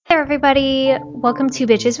everybody. Welcome to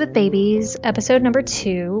Bitches with Babies, episode number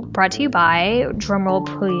 2, brought to you by, drumroll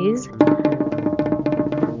please,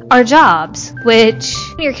 our jobs, which,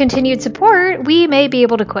 your continued support, we may be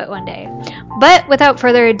able to quit one day. But without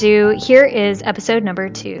further ado, here is episode number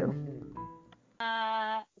 2.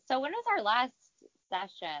 So when was our last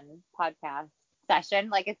podcast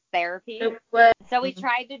session? Like it's therapy. So we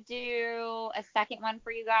tried to do a second one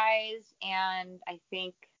for you guys, and I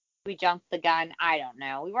think we jumped the gun. I don't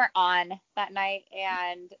know. We weren't on that night,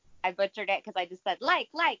 and I butchered it because I just said like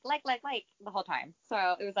the whole time.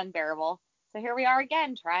 So it was unbearable. So here we are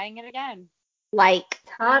again, trying it again. Like.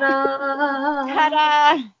 Ta-da!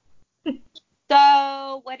 Ta-da!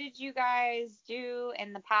 So what did you guys do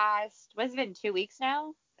in the past? What has it been, 2 weeks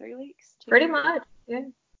now? 3 weeks? Pretty much, yeah.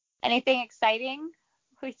 Anything exciting,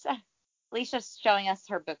 Lisa? Alicia's showing us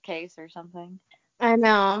her bookcase or something. I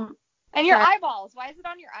know. And your eyeballs. Why is it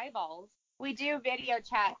on your eyeballs? We do video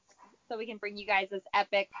chats so we can bring you guys this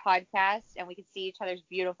epic podcast and we can see each other's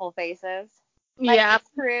beautiful faces. Like Yeah.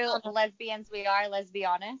 true lesbians we are, let's be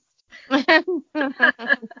honest. I'm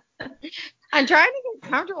trying to get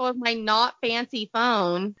comfortable with my not fancy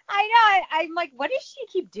phone. I know. I'm like, what does she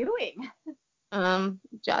keep doing?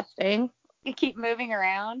 Adjusting. You keep moving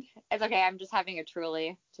around. It's okay. I'm just having a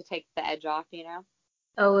Truly to take the edge off, you know?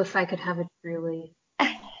 Oh, if I could have a Truly.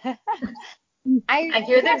 I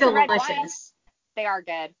hear they're delicious. They are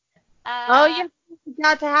good. You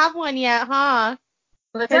got to have one yet, huh?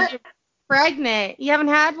 What's Because that? you're pregnant. You haven't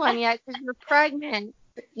had one yet because you're pregnant.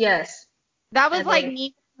 Yes. That was like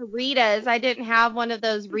me with Rita's. I didn't have one of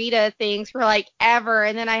those Rita things for like ever,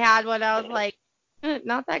 and then I had one. I was like,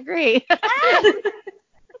 not that great.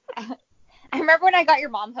 I remember when I got your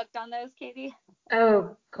mom hooked on those, Katie.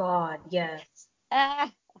 Oh, God, yes.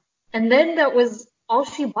 And then that was all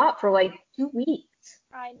she bought for like 2 weeks.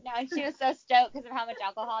 I know. She was so stoked because of how much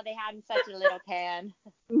alcohol they had in such a little can.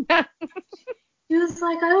 She was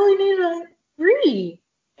like, I only need like 3.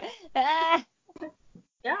 Yeah.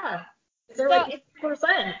 They're so like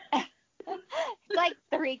 8%. It's like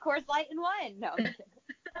 3 Coors Light in one. No.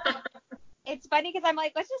 It's funny because I'm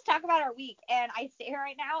like, let's just talk about our week. And I sit here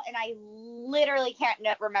right now and I literally can't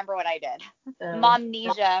remember what I did.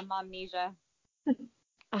 Momnesia.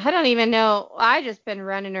 I don't even know. I just been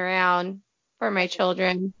running around for my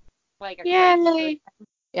children. Like Yay.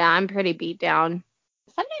 Yeah, I'm pretty beat down.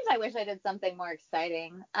 Sometimes I wish I did something more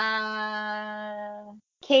exciting.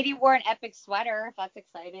 Katie wore an epic sweater, if that's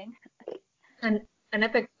exciting. An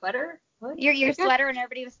epic sweater? What? Your sweater and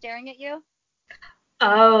everybody was staring at you?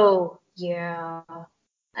 Oh, yeah.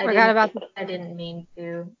 I didn't mean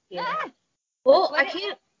to. Yeah. Well, I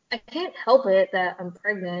can't help it that I'm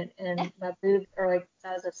pregnant and my boobs are like the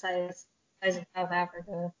size of South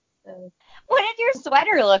Africa. So. What did your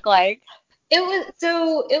sweater look like? It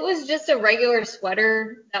was just a regular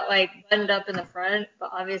sweater that like buttoned up in the front, but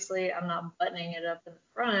obviously I'm not buttoning it up in the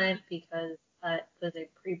front because it was a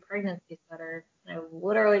pre-pregnancy sweater. And I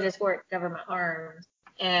literally just wore it to cover my arms.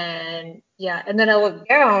 And yeah, and then I looked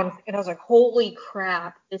down and I was like, holy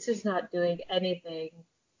crap, this is not doing anything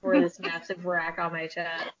for this massive rack on my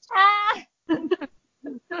chest. And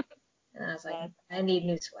I was like, I need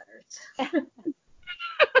new sweaters.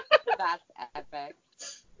 That's epic.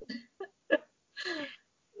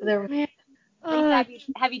 Lisa,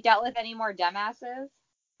 have you dealt with any more dumbasses?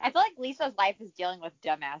 I feel like Lisa's life is dealing with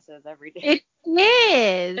dumbasses every day.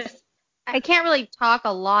 It is. I can't really talk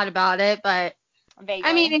a lot about it, but Vaguely.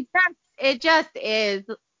 I mean, it just is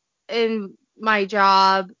in my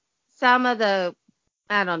job. Some of the,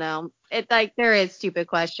 I don't know. It like there is stupid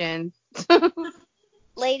questions.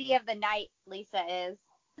 Lady of the night, Lisa is.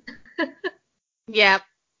 Yep.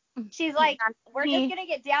 She's like, we're just gonna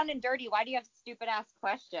get down and dirty. Why do you have stupid ass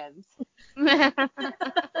questions?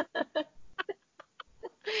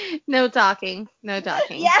 No talking. Yeah.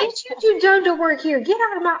 Get you two done to work here. Get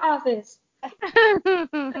out of my office.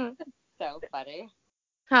 So funny.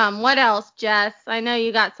 What else, Jess? I know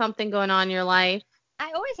you got something going on in your life.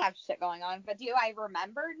 I always have shit going on, but do I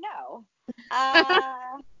remember? No.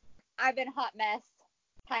 I've been hot mess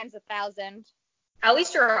times 1,000. At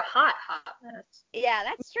least you're a hot mess. Yeah,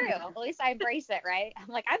 that's true. At least I embrace it, right? I'm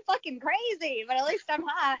like, I'm fucking crazy, but at least I'm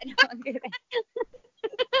hot. No, I'm kidding.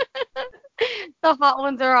 The hot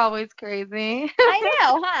ones are always crazy. I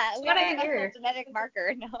know, huh? We What have I a hear. special genetic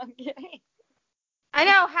marker. No, I'm kidding. I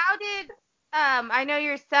know. How did I know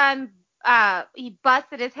your son he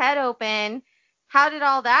busted his head open. How did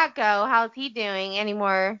all that go? How's he doing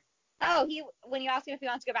anymore? Oh, when you ask him if he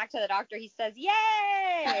wants to go back to the doctor, he says,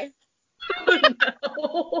 "Yay!" Oh,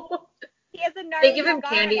 no. He has a gnarly They give him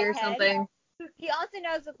scar candy on or his head. something. He also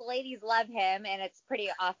knows that the ladies love him, and it's pretty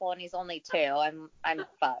awful, and he's only 2. I'm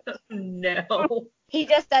fucked. No. He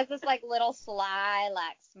just does this like little sly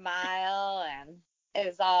like smile, and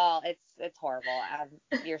it's horrible.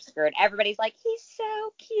 You're screwed. Everybody's like, he's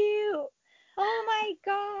so cute. Oh my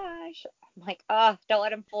gosh. I'm like, oh, don't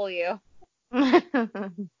let him fool you. What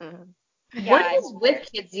is with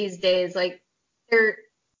kids these days? Like, they're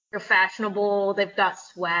fashionable. They've got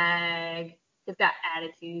swag. They've got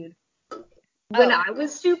attitude. When I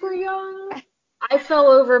was super young, I fell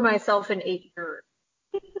over myself and ate dirt.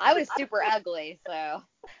 I was super ugly, so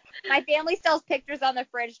my family still has pictures on the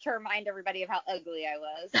fridge to remind everybody of how ugly I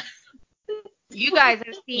was. You guys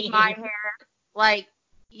have seen my hair. Like,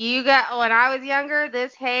 when I was younger,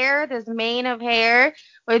 this mane of hair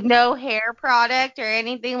with no hair product or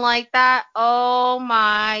anything like that. Oh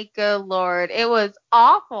my good Lord. It was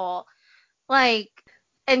awful. Like,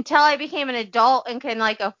 until I became an adult and can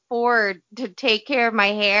like afford to take care of my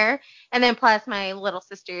hair. And then plus my little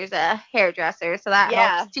sister's a hairdresser, so that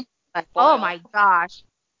helps too. But, oh my gosh.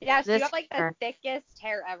 Yeah, so you have like the thickest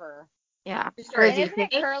hair ever. Yeah. And isn't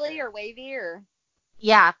it curly or wavy or?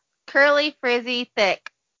 Yeah. Curly, frizzy, thick.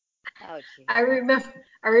 Oh, geez. I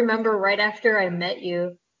remember right after I met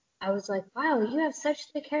you, I was like, wow, you have such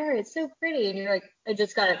thick hair. It's so pretty. And you're like, I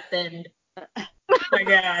just got it thinned. Oh my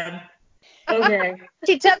God. Okay.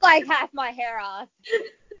 She took like half my hair off.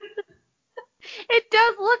 It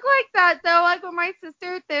does look like that though. Like when my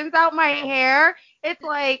sister thins out my hair, it's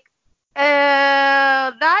like,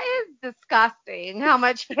 that is disgusting how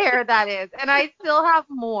much hair that is. And I still have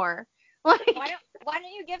more. Like, why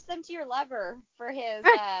don't you give some to your lover for his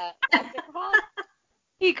what's it called?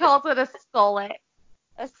 He calls it a skullet.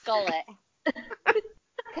 A skullet.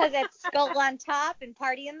 Because it's skull on top and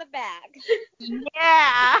party in the back.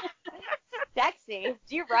 Yeah. Sexy.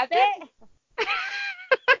 Do you rub it?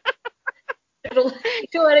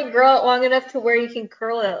 You'll let it grow out long enough to where you can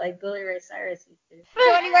curl it like Billy Ray Cyrus used to.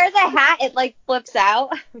 So when he wears a hat, it like flips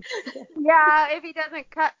out. Yeah, if he doesn't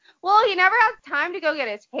cut. Well, he never has time to go get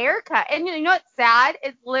his hair cut. And you know what's sad?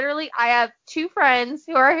 It's literally, I have 2 friends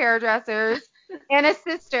who are hairdressers and a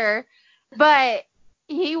sister, but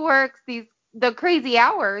he works the crazy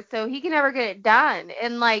hours, so he can never get it done.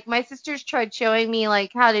 And like my sister's tried showing me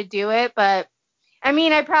like how to do it, but I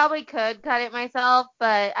mean, I probably could cut it myself,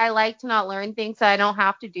 but I like to not learn things so I don't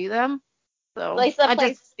have to do them. So Lisa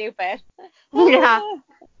plays stupid. Yeah.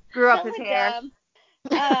 Grew up his hair.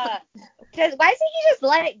 Why doesn't he just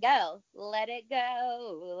let it go? Let it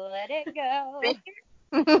go. Let it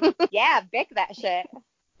go. Yeah, Bic that shit.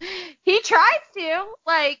 He tries to.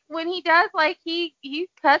 Like when he does, like he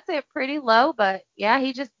cuts it pretty low, but yeah,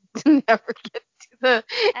 he just never gets to the.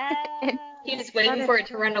 He's waiting for it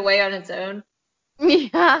to run away on its own.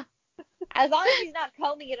 Yeah. As long as he's not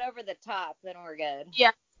combing it over the top, then we're good.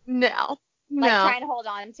 Yeah. No. Like trying to hold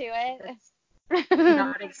on to it. That's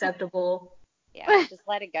not acceptable. Yeah, just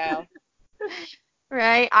let it go.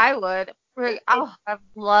 Right, I would. I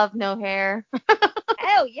love no hair.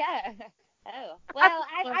 Oh yeah. Oh well,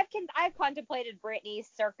 I've contemplated Britney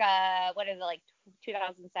circa what is it like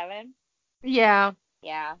 2007? Yeah.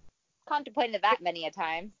 Yeah, contemplated that many a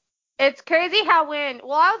time. It's crazy how I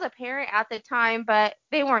was a parent at the time, but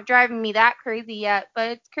they weren't driving me that crazy yet. But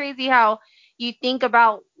it's crazy how you think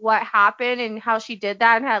about what happened and how she did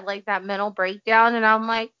that and had like that mental breakdown. And I'm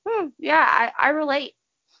like, yeah, I relate.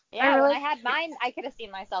 Yeah, when I had mine, I could have seen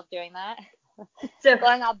myself doing that. So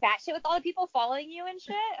going all batshit with all the people following you and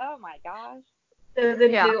shit. Oh my gosh. So the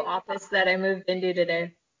new office that I moved into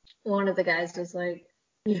today, one of the guys was like,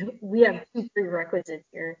 we have 2 prerequisites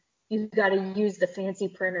here. You've got to use the fancy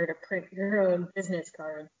printer to print your own business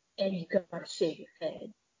card, and you got to shave your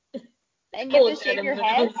head. And you have to shave your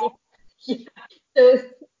head? Yeah. So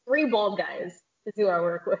 3 bald guys is who I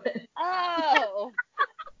work with. Oh.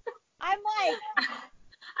 I'm like.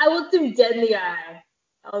 I looked him dead in the eye.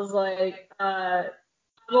 I was like, I'm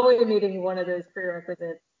only meeting one of those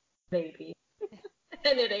prerequisites, maybe.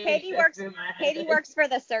 And it ain't Katie works for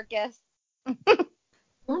the circus.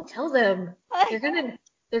 Don't tell them.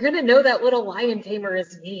 They're gonna know that little lion tamer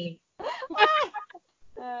is me.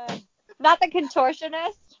 Not the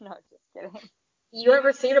contortionist? No, just kidding. You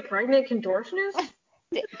ever seen a pregnant contortionist?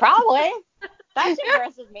 Probably. That shit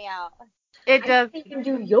grosses me out. It does. I don't even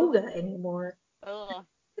do yoga anymore. Ugh.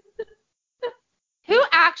 Who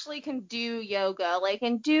actually can do yoga? Like,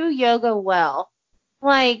 and do yoga well?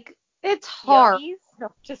 Like, it's hard. Yogis?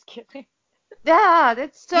 No, just kidding. Yeah,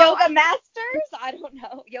 that's so. Yoga masters? I don't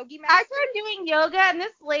know. Yogi I masters? started doing yoga, and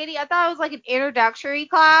this lady, I thought it was like an introductory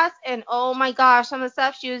class, and oh my gosh, some of the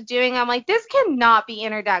stuff she was doing, I'm like, this cannot be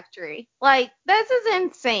introductory. Like, this is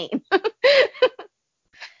insane.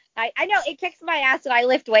 I know it kicks my ass and I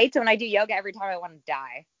lift weights, and when I do yoga every time I want to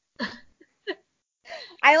die.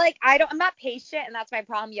 I'm not patient, and that's my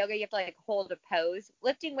problem. Yoga, you have to like hold a pose.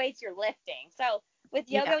 Lifting weights, you're lifting. So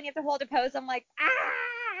with yoga, when you have to hold a pose, I'm like,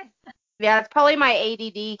 ah. Yeah, it's probably my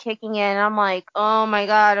ADD kicking in. I'm like, oh my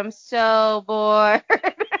God, I'm so bored.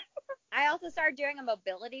 I also started doing a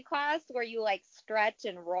mobility class where you like stretch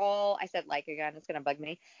and roll. I said like again, it's gonna bug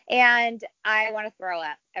me, and I want to throw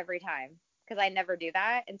up every time because I never do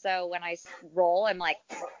that. And so when I roll, I'm like,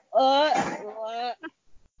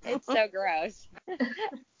 it's so gross.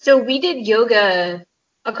 So we did yoga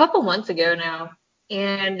a couple months ago now,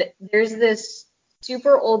 and there's this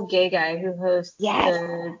super old gay guy who hosts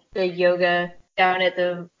the yoga down at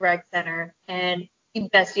the rec center, and the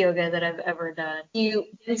best yoga that I've ever done. He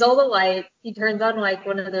dims all the light, he turns on like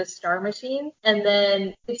one of those star machines, and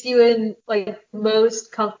then puts you in like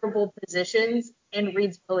most comfortable positions and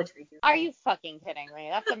reads poetry. Are you fucking kidding me?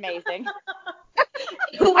 That's amazing.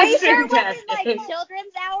 It was Are you sure it fantastic. wasn't like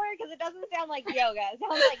children's hour? Because it doesn't sound like yoga. It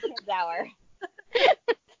sounds like kids' hour.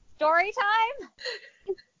 Story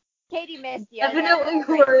time? Katie missed yoga.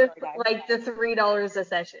 Definitely worth like the $3 a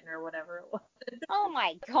session or whatever it was. Oh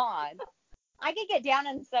my God. I could get down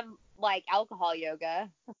in some like alcohol yoga.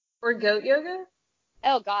 Or goat yoga?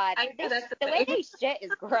 Oh God. I know that's the way they shit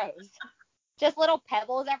is gross. Just little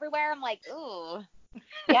pebbles everywhere. I'm like, ooh.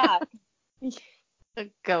 Yeah.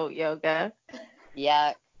 Goat yoga.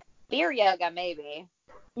 Yeah. Beer yoga, maybe.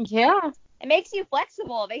 Yeah. It makes you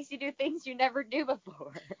flexible. It makes you do things you never do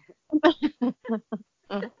before.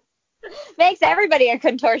 Makes everybody a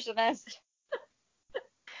contortionist.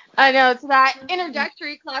 I know. It's that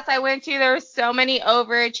introductory class I went to. There were so many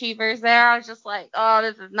overachievers there. I was just like, oh,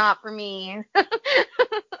 this is not for me.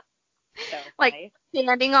 So like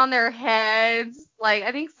standing on their heads. Like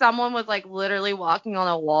I think someone was like literally walking on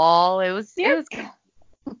a wall. It was. You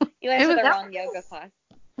went to the wrong yoga class.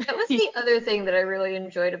 That was the other thing that I really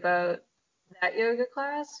enjoyed about that yoga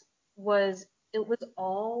class was it was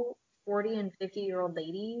all 40 and 50-year-old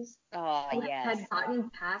ladies who had gotten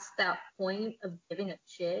past that point of giving a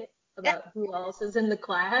shit about who else is in the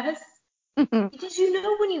class. Because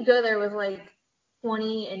when you go there with like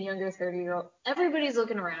 20 and younger 30-year-old, everybody's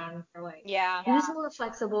looking around for like, who's more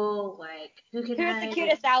flexible? Like, who's the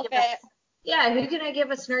cutest outfit? Who can I give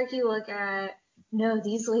a snarky look at? No,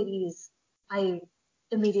 these ladies, I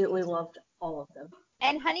immediately loved all of them.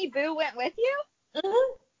 And Honey Boo went with you?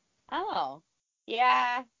 Mm-hmm. Oh,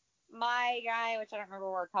 yeah. My guy, which I don't remember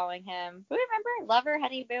what we're calling him. Who remember? Lover,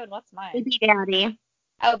 Honey Boo, and what's mine? Baby Daddy.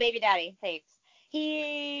 Oh, Baby Daddy. Thanks.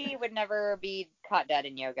 He would never be caught dead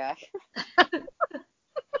in yoga.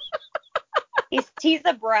 he's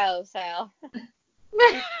a bro, so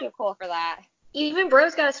he's too cool for that. Even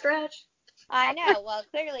bro's got to stretch. I know. Well,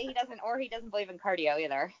 clearly he doesn't, or he doesn't believe in cardio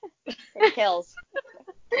either. It kills.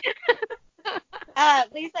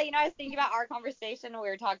 Lisa, I was thinking about our conversation we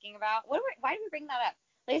were talking about. Why did we bring that up?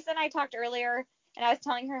 Lisa and I talked earlier, and I was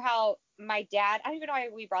telling her how my dad, I don't even know why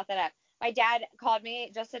we brought that up. My dad called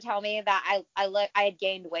me just to tell me that I had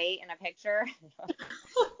gained weight in a picture.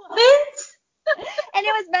 What? And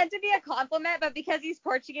it was meant to be a compliment, but because he's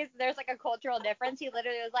Portuguese, there's like a cultural difference. He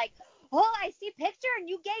literally was like, "Oh, I see picture and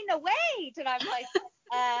you gained the weight," and I'm like,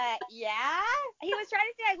 yeah. He was trying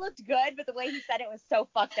to say I looked good, but the way he said it was so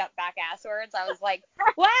fucked up back ass words. I was like,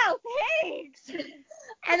 wow, thanks.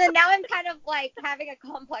 And then now I'm kind of like having a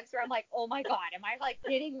complex where I'm like, oh my God, am I like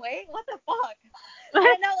gaining weight? What the fuck? I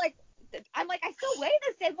don't know, like, I'm like, I still weigh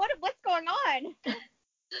the same. What's going on?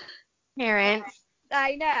 Parents.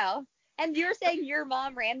 I know. And you're saying your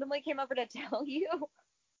mom randomly came over to tell you?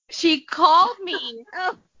 She called me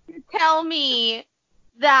to tell me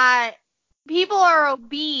that people are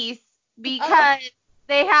obese because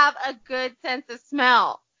they have a good sense of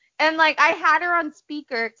smell. And like I had her on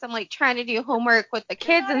speaker because I'm like trying to do homework with the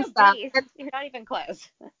kids and stuff. You're not even close.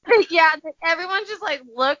 Yeah, everyone's just like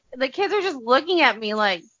the kids are just looking at me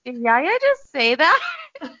like, did Yaya just say that?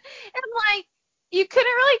 And like you couldn't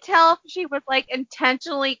really tell if she was like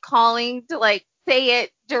intentionally calling to like say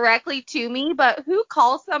it directly to me, but who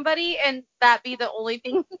calls somebody and that be the only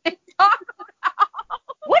thing they talk about?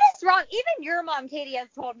 What is wrong? Even your mom, Katie, has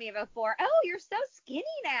told me before, oh, you're so skinny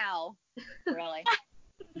now. Really?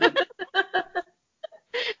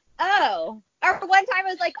 Oh. Or one time I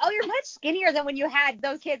was like, oh, you're much skinnier skinnier than when you had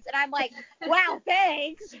those kids. And I'm like, wow,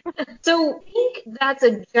 thanks. So I think that's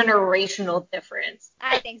a generational difference.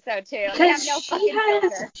 I think so too. They Because have no fucking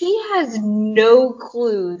filter. she has no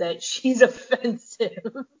clue that she's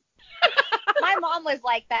offensive. My mom was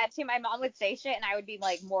like that too. My mom would say shit and I would be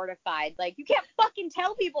like mortified. Like, you can't fucking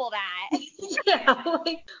tell people that. Yeah,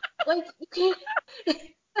 like you can't.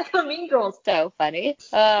 Like a Mean Girls. So funny.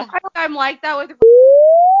 I'm like that with.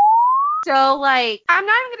 So like, I'm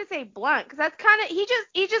not even gonna say blunt, because that's kind of,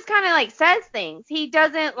 he just kind of like says things. He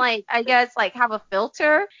doesn't like, I guess, like have a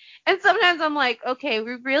filter. And sometimes I'm like, okay,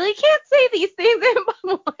 we really can't say these things in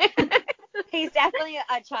public. He's definitely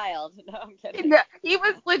a child. No, I'm kidding. Yeah, he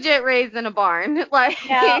was legit raised in a barn. Like,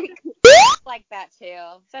 yeah, like that too.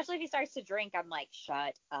 Especially if he starts to drink, I'm like,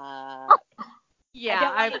 shut up.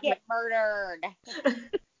 Yeah, I don't want to get murdered.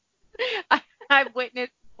 I've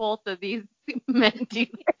witnessed both of these men do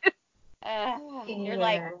this. You're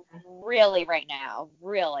like, really right now?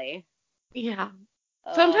 Really? Yeah.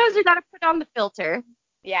 Sometimes we gotta put on the filter.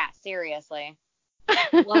 Yeah, seriously.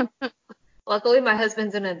 Luckily, my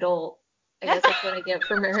husband's an adult. I guess that's what I get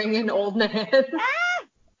for marrying an old man.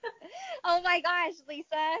 Oh my gosh,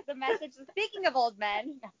 Lisa, the message, speaking of old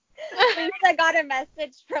men, Lisa got a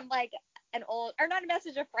message from like an old, or not a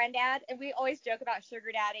message, a friend ad, and we always joke about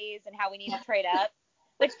sugar daddies and how we need to trade up,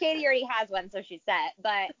 which Katie already has one, so she's set,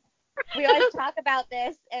 but we always talk about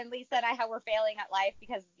this, and Lisa and I, how we're failing at life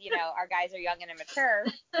because, you know, our guys are young and immature.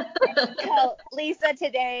 So Lisa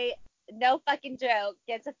today, no fucking joke,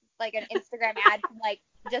 gets like an Instagram ad from like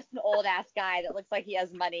just an old ass guy that looks like he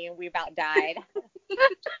has money and we about died.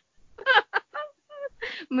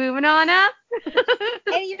 Moving on up.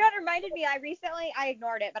 And you know what reminded me? I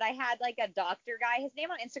ignored it, but I had like a doctor guy. His name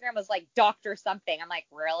on Instagram was like Doctor something. I'm like,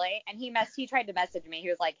 really? And he tried to message me. He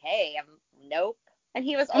was like, hey, nope. And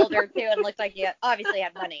he was older too and looked like he obviously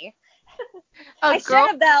had money. I should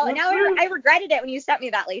have though. And now I regretted it when you sent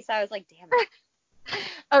me that, Lisa. I was like, damn it.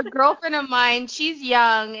 A girlfriend of mine, she's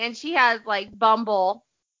young and she has like Bumble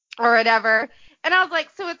or whatever. And I was like,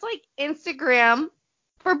 so it's like Instagram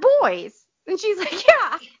for boys. And she's like,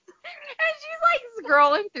 yeah. And she's like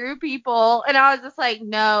scrolling through people. And I was just like,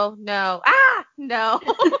 no. No.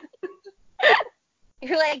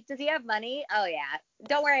 You're like, does he have money? Oh, yeah.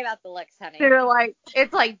 Don't worry about the looks, honey. They're like,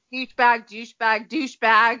 it's like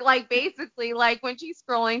douchebag. Like, basically, like, when she's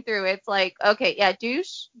scrolling through, it's like, okay, yeah,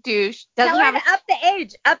 douche. Tell her to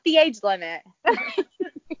up the age limit.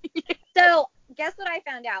 So, guess what I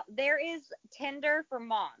found out? There is Tinder for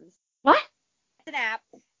moms. What? It's an app,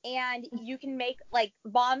 and you can make, like,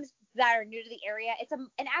 moms that are new to the area. It's an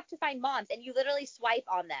app to find moms, and you literally swipe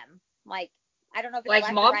on them. Like, I don't know if it's like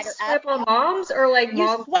left moms or right or up. swipe on moms, or like you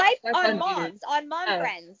moms swipe on moms, on mom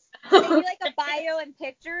friends. They do like a bio and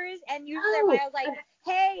pictures, and usually their bio's like,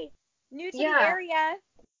 hey, new to the area.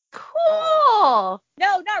 Cool.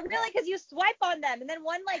 No, not really, because you swipe on them, and then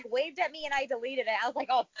one like waved at me and I deleted it. I was like,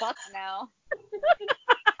 oh, fuck no.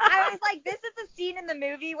 I was like, this is a scene in the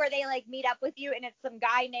movie where they like meet up with you, and it's some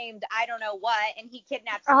guy named I don't know what, and he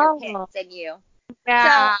kidnaps your kids and you.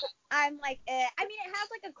 Yeah. So I'm like, I mean, it has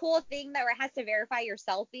like a cool thing that where it has to verify your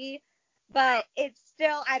selfie, but it's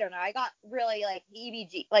still, I don't know. I got really like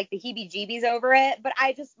the heebie-jeebies over it, but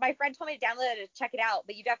my friend told me to download it to check it out,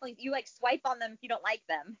 but you like swipe on them if you don't like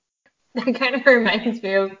them. That kind of reminds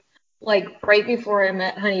me of, like, right before I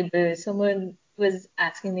met Honey Boo, someone was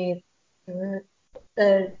asking me, so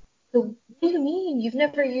what do you mean? You've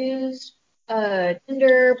never used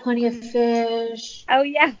Tinder, Plenty of Fish? Oh,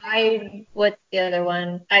 yeah. What's the other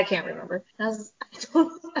one? I can't remember. I was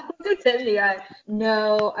telling the guy,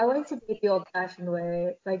 no, I like to do it the old-fashioned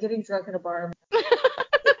way by getting drunk in a bar.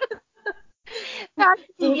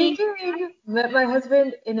 Met my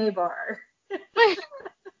husband in a bar.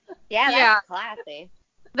 Yeah, that's classy.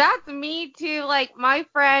 That's me too. Like, my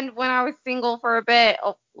friend, when I was single for a bit,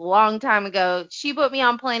 a long time ago, she put me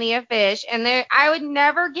on Plenty of Fish, and I would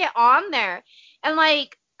never get on there. And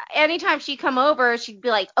like, anytime she'd come over, she'd be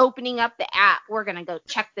like opening up the app. We're gonna go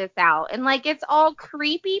check this out, and like, it's all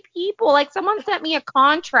creepy people. Like, someone sent me a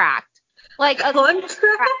contract. Like a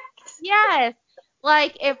contract? Yes.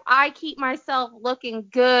 Like, if I keep myself looking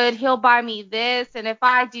good, he'll buy me this, and if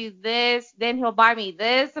I do this, then he'll buy me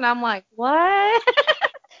this, and I'm like, what?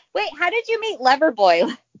 Wait, how did you meet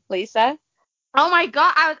Loverboy, Lisa? Oh my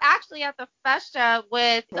God, I was actually at the Festa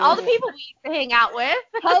with all the people we used to hang out with.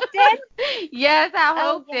 Hopeton? Yes, at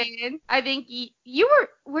Hopeton. Yeah. I think you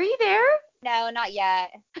were you there? No, not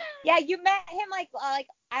yet. Yeah, you met him like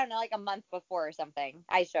I don't know, like a month before or something.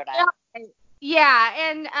 I showed up. Yeah,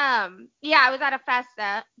 and I was at a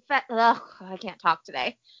Festa. I can't talk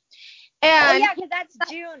today. And yeah, because that's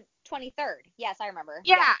June 23rd. Yes, I remember.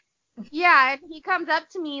 Yeah. Yeah, and he comes up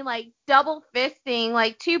to me like double fisting,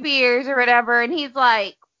 like 2 beers or whatever, and he's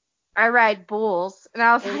like, I ride bulls. And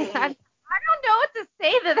I was like, I don't know what to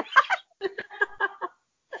say to that.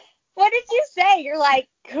 What did you say? You're like,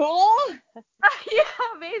 cool? Yeah,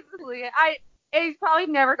 basically. He's probably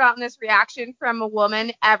never gotten this reaction from a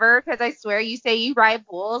woman ever, because I swear you say you ride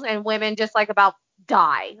bulls and women just like about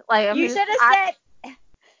die. Like, You should have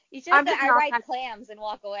said, I ride clams and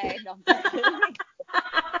walk away. No, I'm just kidding.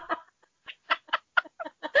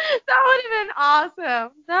 That would have been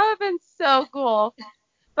awesome. That would have been so cool.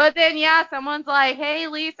 But then, yeah, someone's like, hey,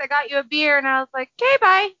 Lise, I got you a beer. And I was like, okay,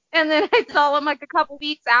 bye. And then I saw him like a couple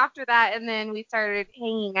weeks after that, and then we started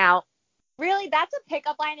hanging out. Really? That's a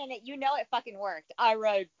pickup line, and it fucking worked. I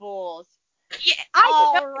ride bulls. Yeah,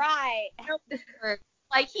 all right.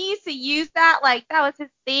 Like, he used to use that. Like, that was his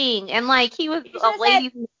thing. And, like, he was a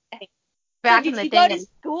ladies' man back in the day. Did you go to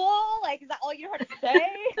school? Like, is that all you know how to say?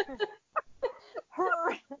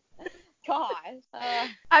 Gosh.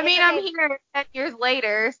 I mean, I'm here 10 years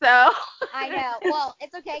later, so. I know. Well,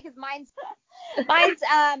 it's okay, because mine's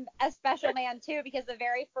a special man too, because the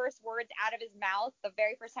very first words out of his mouth, the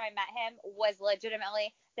very first time I met him, was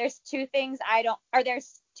legitimately, there's two things I don't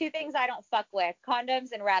fuck with: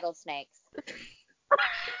 condoms and rattlesnakes.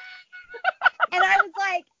 And I was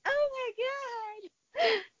like, oh my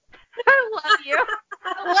god. I love you.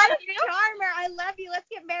 What a charmer. I love you. Let's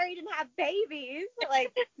get married and have babies.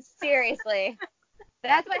 Like, seriously.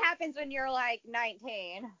 That's what happens when you're like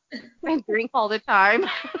 19. I drink all the time.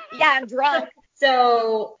 Yeah, I'm drunk.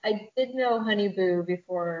 So I did know Honey Boo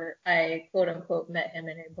before I quote unquote met him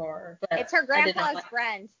in a bar. But it's her grandpa's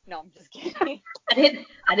friend. No, I'm just kidding.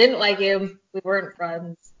 I didn't like him. We weren't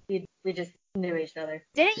friends. We just knew each other.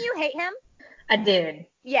 Didn't you hate him? I did.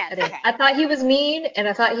 Yes. I did. Okay. I thought he was mean, and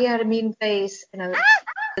I thought he had a mean face, and I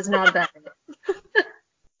was not about it.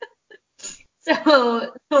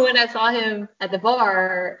 So when I saw him at the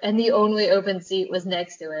bar and the only open seat was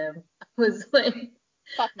next to him, I was like,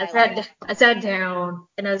 I sat down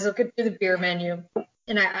and I was looking through the beer menu,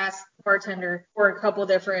 and I asked the bartender for a couple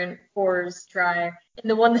different pours to try. And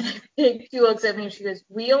the one that I picked, she looks at me and she goes,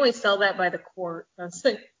 we only sell that by the quart. I was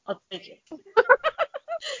like, I'll take it.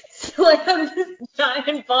 So I have this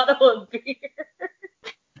giant bottle of beer.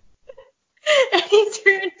 And he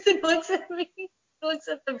turns and looks at me, looks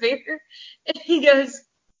at the beer, and he goes,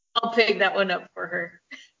 I'll pick that one up for her.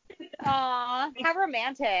 Aw, how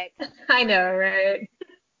romantic. I know, right?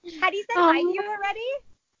 Had he said hi to you already?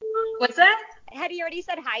 What's that? Had he already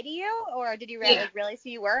said hi to you, or did you really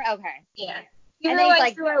see you were? Okay. Yeah. He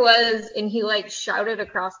realized who I was, and he like shouted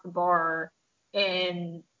across the bar,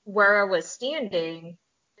 and where I was standing,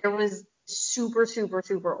 there was super, super,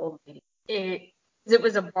 super old lady. It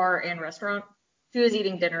was a bar and restaurant. She was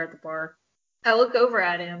eating dinner at the bar. I look over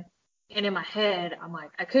at him, and in my head, I'm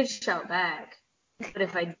like, I could shout back, but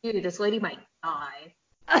if I do, this lady might die.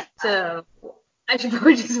 So I should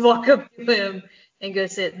probably just walk up to him and go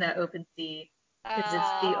sit in that open seat, because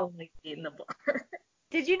it's the only seat in the bar.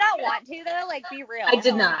 Did you not want to, though? Like, be real. I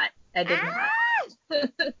did not. But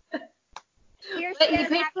he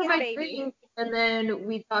paid for my drink, and then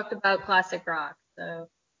we talked about classic rock, so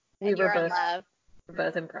we were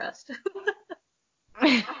both impressed.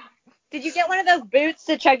 Did you get one of those boots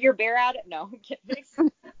to chug your beer out? No, I'm kidding.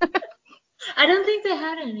 I don't think they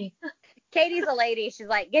had any. Katie's a lady. She's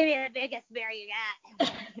like, give me the biggest beer you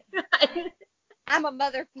got. I'm a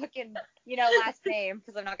motherfucking, last name,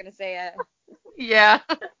 because I'm not going to say it. Yeah.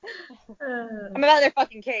 I'm a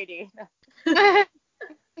motherfucking Katie.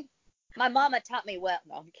 My mama taught me well.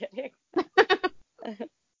 No, I'm kidding.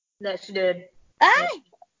 No, she did.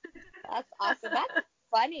 That's awesome. That's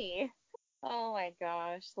funny. Oh my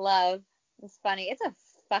gosh. Love. It's funny. It's a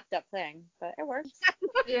fucked up thing, but it works.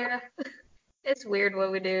 Yeah. It's weird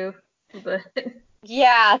what we do, but.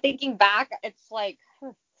 Yeah, thinking back, it's like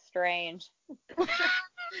strange.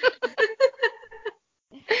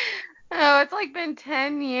 Oh, it's like been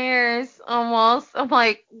 10 years almost. I'm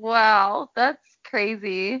like, wow, that's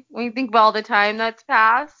crazy. When you think about all the time that's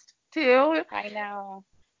passed, too. I know.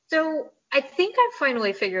 So I think I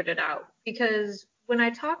finally figured it out, because when I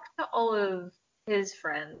talked to all of his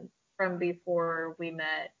friends from before we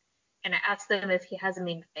met, and I asked them if he has a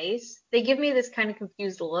mean face, they give me this kind of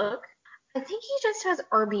confused look. I think he just has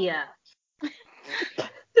RBF.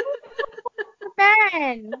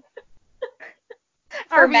 Men.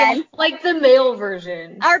 For men. Like the male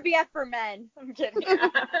version. RBF for men. I'm kidding.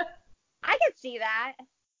 I could see that.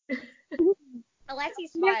 Unless he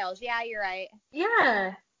smiles. Yeah, you're right.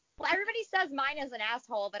 Yeah. Well, everybody says mine is an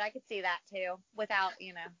asshole, but I could see that too without,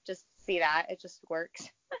 just see that. It just works.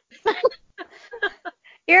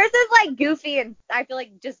 Yours is like goofy, and I feel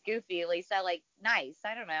like just goofy, Lisa. Like nice.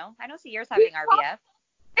 I don't know. I don't see yours having RBF.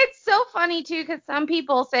 It's so funny too, because some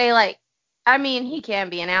people say like, I mean, he can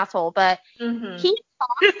be an asshole, but he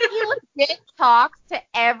legit talks to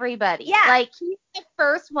everybody. Yeah. Like he's the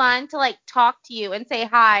first one to like talk to you and say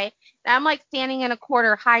hi. And I'm like standing in a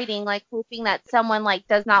corner hiding, like hoping that someone like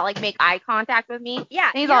does not like make eye contact with me. Yeah.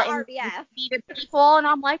 And he's you're all RBF. to people, and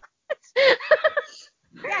I'm like,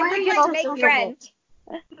 Yeah, you're like make friends.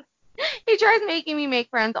 He tries making me make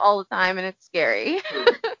friends all the time, and it's scary.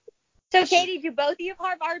 So, Katie, do both of you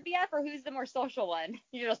have RBF, or who's the more social one?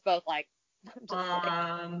 You're just both like.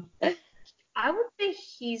 I would say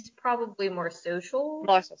he's probably more social.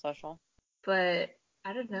 More social. But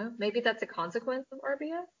I don't know. Maybe that's a consequence of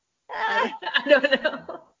RBF. I don't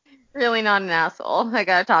know. Really not an asshole. I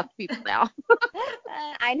gotta talk to people now.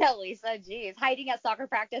 I know, Lisa. Geez, hiding at soccer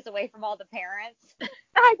practice away from all the parents.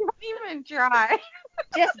 I don't even try.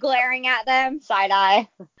 Just glaring at them, side eye.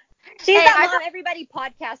 She's that mom everybody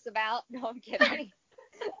podcasts about. No, I'm kidding.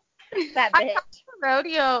 That bitch.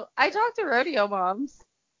 I talk to rodeo moms.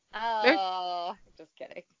 Oh, just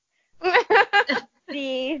kidding.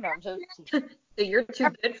 See, no, I'm just. So you're too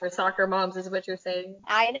good for soccer moms, is what you're saying.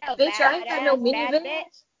 I know. Bitch, I ain't got no minivan.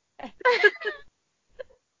 Bitch.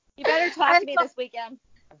 You better talk to me this weekend.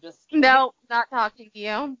 I'm just kidding. No, not talking to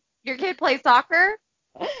you. Your kid plays soccer?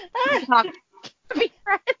 Be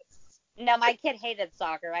friends. No, my kid hated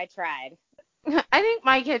soccer. I tried. I think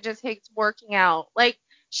my kid just hates working out. Like,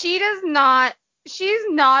 she's not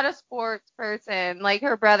a sports person like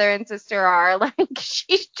her brother and sister are. Like,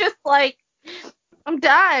 she's just like, I'm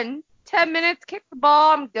done. 10 minutes, kick the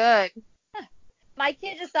ball, I'm good. My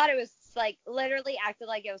kid just thought it was like literally acted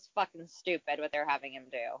like it was fucking stupid what they're having him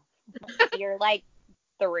do. You're like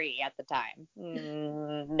 3 at the time.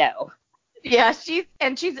 No. Yeah, she's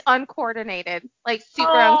uncoordinated. Like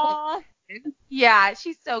super uncoordinated. Yeah,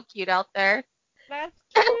 she's so cute out there. That's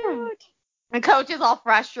cute. And coach is all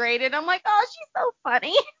frustrated. I'm like, oh, she's so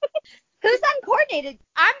funny. Who's uncoordinated?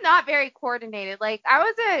 I'm not very coordinated. Like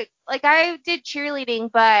I did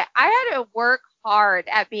cheerleading, but I had to work hard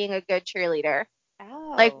at being a good cheerleader.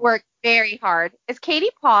 Oh. Like work very hard. Is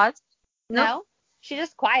Katie paused? No. She's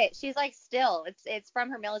just quiet. She's like still. It's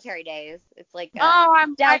from her military days. It's like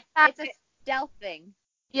it's a stealth thing.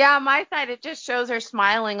 Yeah, my side it just shows her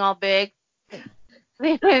smiling all big.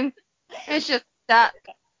 It's just stuck.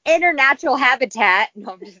 In her natural habitat.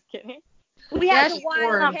 No, I'm just kidding. We have to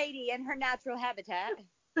wild Katie in her natural habitat.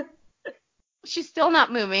 She's still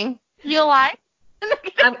not moving. You alive?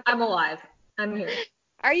 I'm alive. I'm here.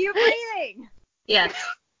 Are you breathing? Yes.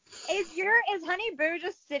 Is Honey Boo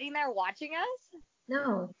just sitting there watching us?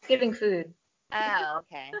 No, it's giving food. Oh,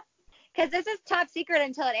 okay. Because this is top secret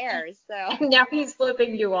until it airs, so. Now he's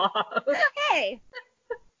flipping you off. Hey.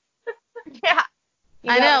 Yeah.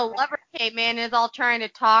 I know. Lover came in and is all trying to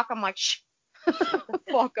talk. I'm like, shh. Shut the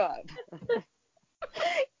fuck up.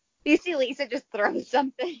 You see Lisa just throw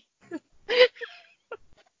something.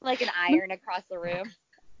 Like an iron across the room.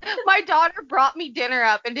 My daughter brought me dinner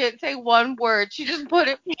up and didn't say one word. She just put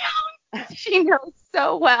it down. She knows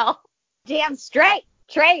so well. Damn straight.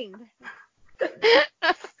 Trained.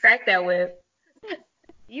 Crack that whip.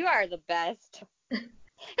 You are the best.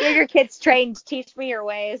 Get your kids trained. Teach me your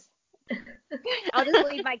ways. I'll just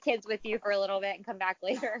leave my kids with you for a little bit and come back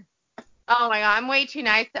later. Oh my God, I'm way too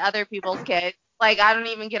nice to other people's kids. Like, I don't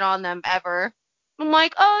even get on them ever. I'm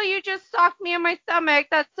like, oh, you just socked me in my stomach.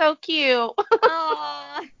 That's so cute.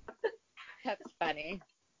 Aww. That's funny.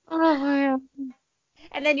 Oh, man.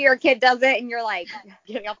 And then your kid does it and you're like,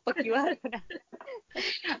 I'll fuck you up.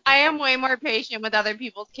 I am way more patient with other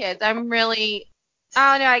people's kids. I'm really,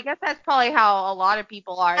 I don't know, I guess that's probably how a lot of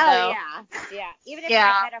people are, though. Yeah. Yeah. Even if in my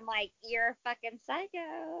head I'm like, you're a fucking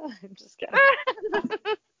psycho. I'm just kidding.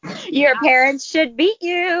 Your parents should beat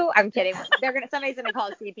you. I'm kidding. Somebody's gonna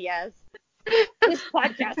call CPS. This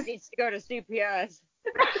podcast needs to go to CPS.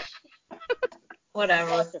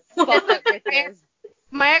 Whatever.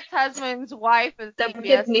 My ex-husband's wife is Some CPS.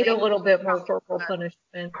 kids need a little bit more corporal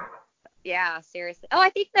punishment. Yeah, seriously. Oh, I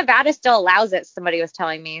think Nevada still allows it. Somebody was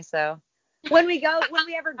telling me. So when we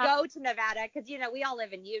ever go to Nevada, because we all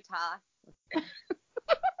live in Utah.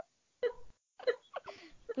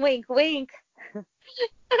 Wink, wink.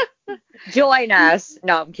 Join us.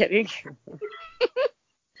 No, I'm kidding.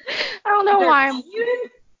 I don't know why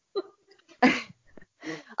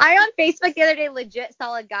I on Facebook the other day legit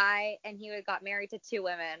saw a guy and he got married to 2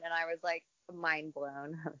 women and I was like mind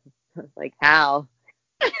blown. Like, how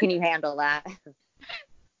can you handle that?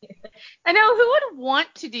 I know, who would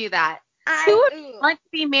want to do that? Who would want to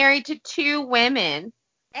be married to 2 women?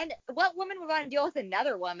 And what woman would want to deal with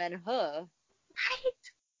another woman? Huh?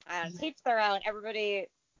 Right. Teach their own. Everybody,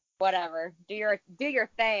 whatever. Do your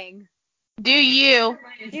thing. Do you?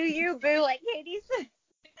 Do you, boo? Like Katie said.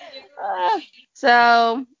 So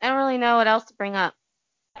I don't really know what else to bring up.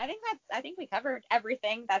 I think we covered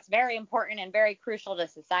everything that's very important and very crucial to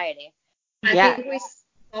society. I think we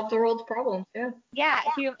solved the world's problems. Yeah.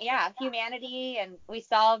 Yeah. Humanity, and we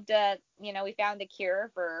solved. We found the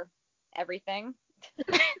cure for everything.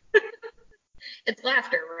 It's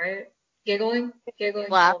laughter, right? Giggling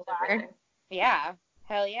Laughter. Yeah.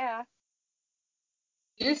 Hell yeah.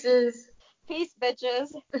 Deuces. Peace,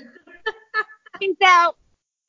 bitches. Peace out.